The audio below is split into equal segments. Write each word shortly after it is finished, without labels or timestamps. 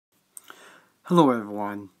Hello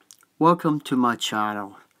everyone, welcome to my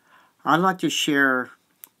channel. I'd like to share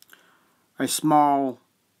a small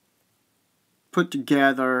put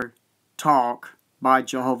together talk by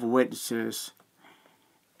Jehovah Witnesses,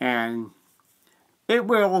 and it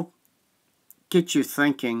will get you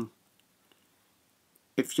thinking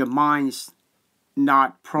if your mind's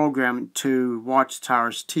not programmed to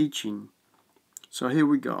Watchtower's teaching. So here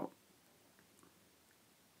we go.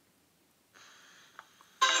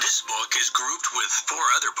 This book is grouped with 4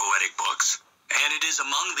 other poetic books, and it is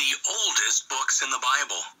among the oldest books in the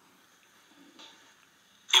Bible.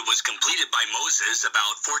 It was completed by Moses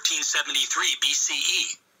about 1473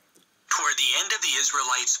 BCE, toward the end of the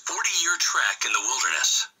Israelites' 40-year trek in the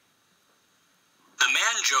wilderness. The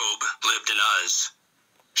man Job lived in Uz.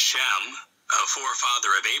 Shem, a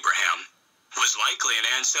forefather of Abraham, was likely an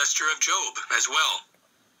ancestor of Job as well.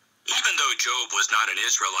 Even though Job was not an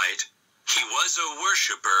Israelite, he was a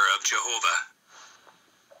worshiper of Jehovah.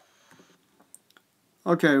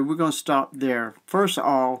 Okay, we're going to stop there. First of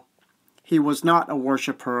all, he was not a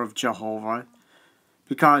worshiper of Jehovah,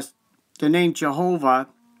 because the name Jehovah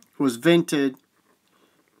was invented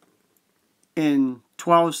in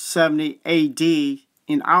 1270 AD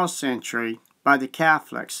in our century by the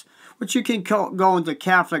Catholics, which you can go on the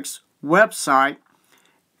Catholics' website,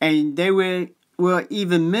 and they were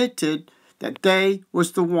even admitted that they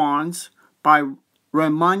was the ones by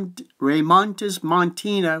Raymondus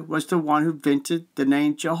Montina was the one who invented the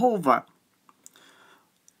name Jehovah.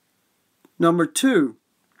 Number 2,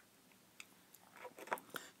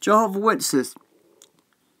 Jehovah Witnesses.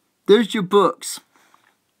 There's your books.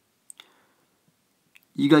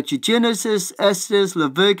 You got your Genesis, Exodus,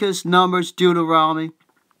 Leviticus, Numbers, Deuteronomy,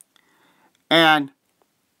 and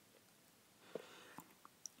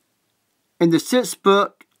in the 6th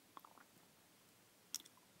book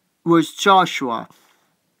was Joshua.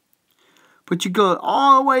 But you go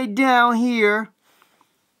all the way down here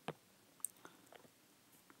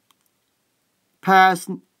past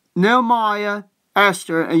Nehemiah,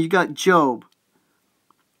 Esther, and you got Job.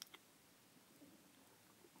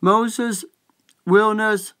 Moses,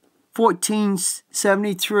 wilderness,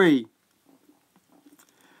 1473.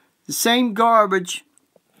 The same garbage,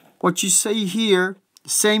 what you see here, the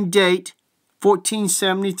same date,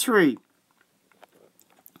 1473.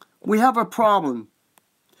 We have a problem.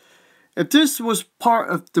 If this was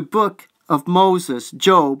part of the book of Moses,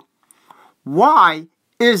 Job, why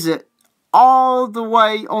is it all the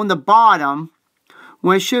way on the bottom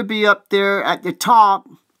when it should be up there at the top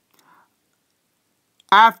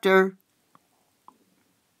after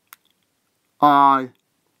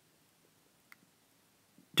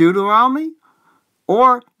Deuteronomy?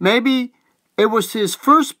 Or maybe it was his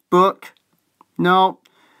first book. No,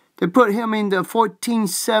 they put him in the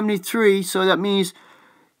 1473, so that means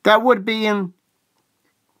that would be in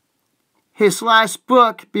his last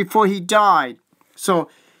book before he died. So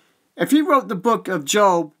if he wrote the book of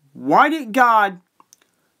Job, why did God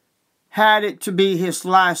had it to be his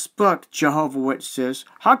last book, Jehovah Witnesses?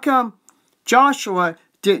 How come Joshua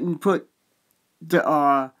didn't put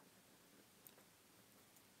the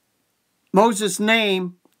Moses'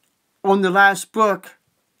 name on the last book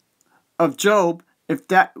of Job if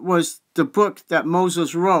that was the book that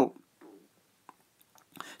Moses wrote?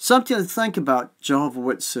 Something to think about, Jehovah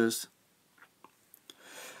Witnesses.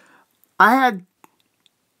 I had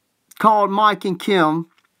called Mike and Kim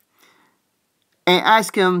and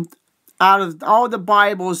asked them, out of all the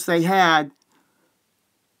Bibles they had,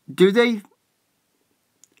 do they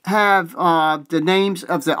have the names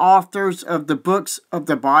of the authors of the books of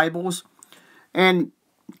the Bibles? And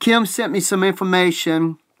Kim sent me some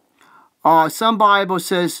information. Some Bible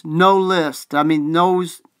says no list. I mean,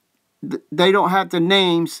 those, they don't have the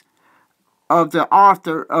names of the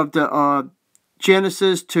author of the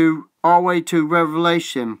Genesis to all the way to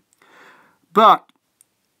Revelation. But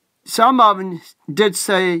some of them did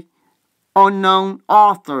say unknown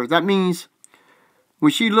author. That means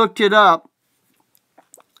when she looked it up,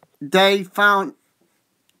 they found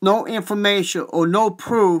no information or no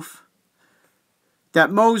proof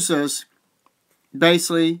that Moses,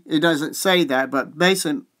 basically, it doesn't say that, but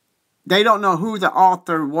basically, they don't know who the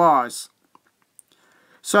author was.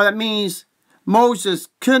 So that means Moses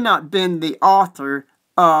could not have been the author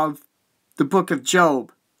of the book of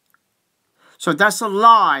Job. So that's a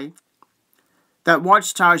lie that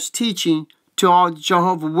Watchtower is teaching to all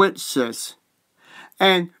Jehovah Witnesses.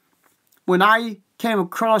 And when I came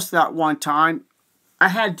across that one time, I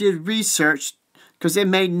had to do research because it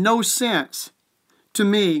made no sense to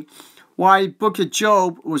me why the book of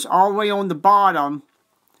Job was all the way on the bottom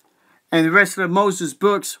and the rest of the Moses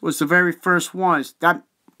books was the very first ones. That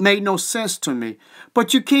made no sense to me.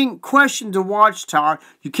 But you can't question the Watchtower.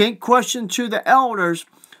 You can't question to the elders,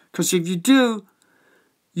 because if you do,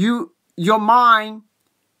 your mind,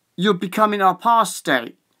 you're becoming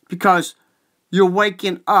apostate because you're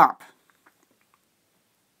waking up.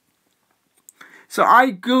 So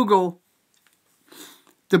I Google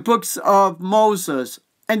the books of Moses,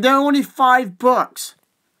 and there are only 5 books.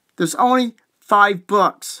 There's only 5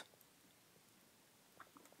 books.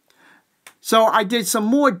 So I did some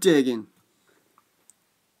more digging.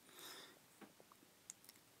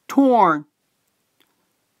 Torn,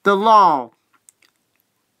 the law.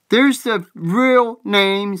 There's the real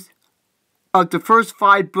names of the first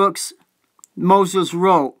 5 books Moses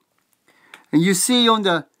wrote. And you see on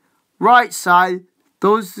the right side,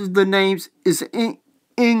 those are the names is in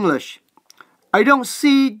English. I don't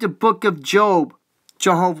see the book of Job,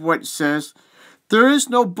 Jehovah what it says. There is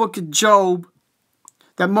no book of Job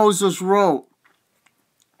that Moses wrote.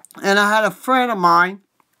 And I had a friend of mine,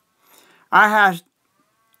 I had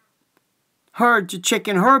her to check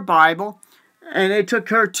in her Bible, and they took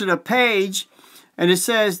her to the page, and it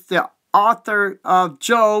says the author of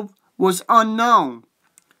Job was unknown.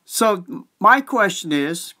 So my question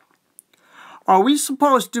is, are we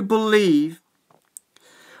supposed to believe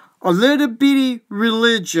a little bitty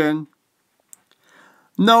religion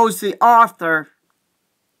knows the author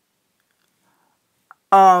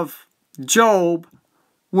of Job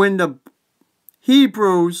when the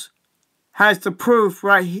Hebrews has the proof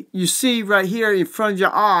right you see right here in front of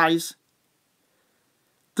your eyes?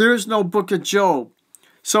 There is no book of Job.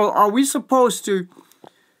 So are we supposed to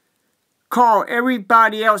call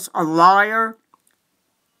everybody else a liar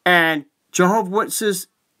and Jehovah's Witnesses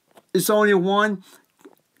is only one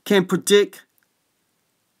can predict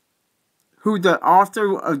who the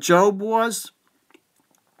author of Job was,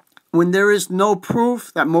 when there is no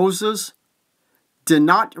proof that Moses did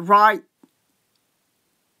not write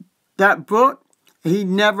that book? He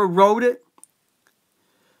never wrote it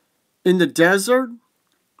in the desert,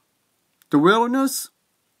 the wilderness.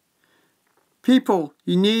 People,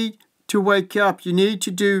 you need to wake up. You need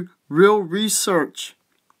to do real research.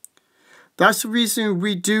 That's the reason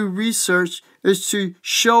we do research, is to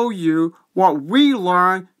show you what we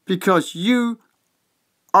learn, because you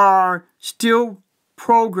are still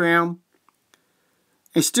programmed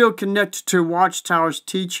and still connected to Watchtower's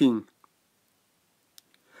teaching.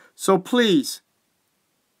 So please,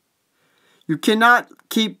 you cannot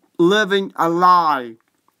keep living a lie.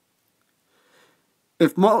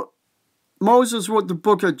 If Moses wrote the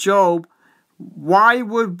book of Job, why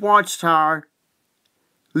would Watchtower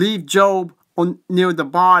leave Job near the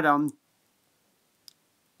bottom,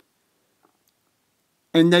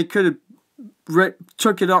 and they could have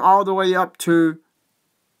took it all the way up to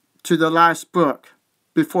the last book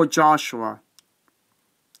before Joshua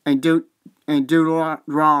and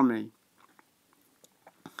Deuteronomy.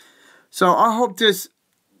 So I hope this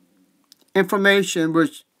information will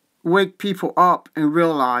wake people up and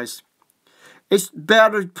realize it's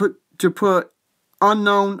better to put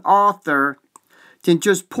unknown author than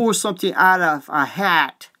just pull something out of a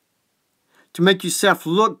hat to make yourself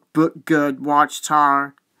look good,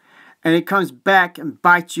 Watchtower, and it comes back and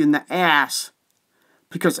bites you in the ass,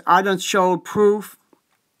 because I done showed proof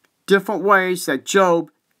different ways that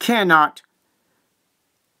Job cannot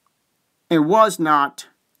and was not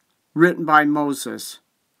written by Moses.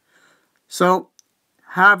 So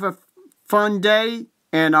have a fun day,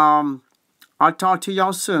 and I'll talk to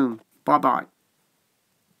y'all soon. Bye-bye.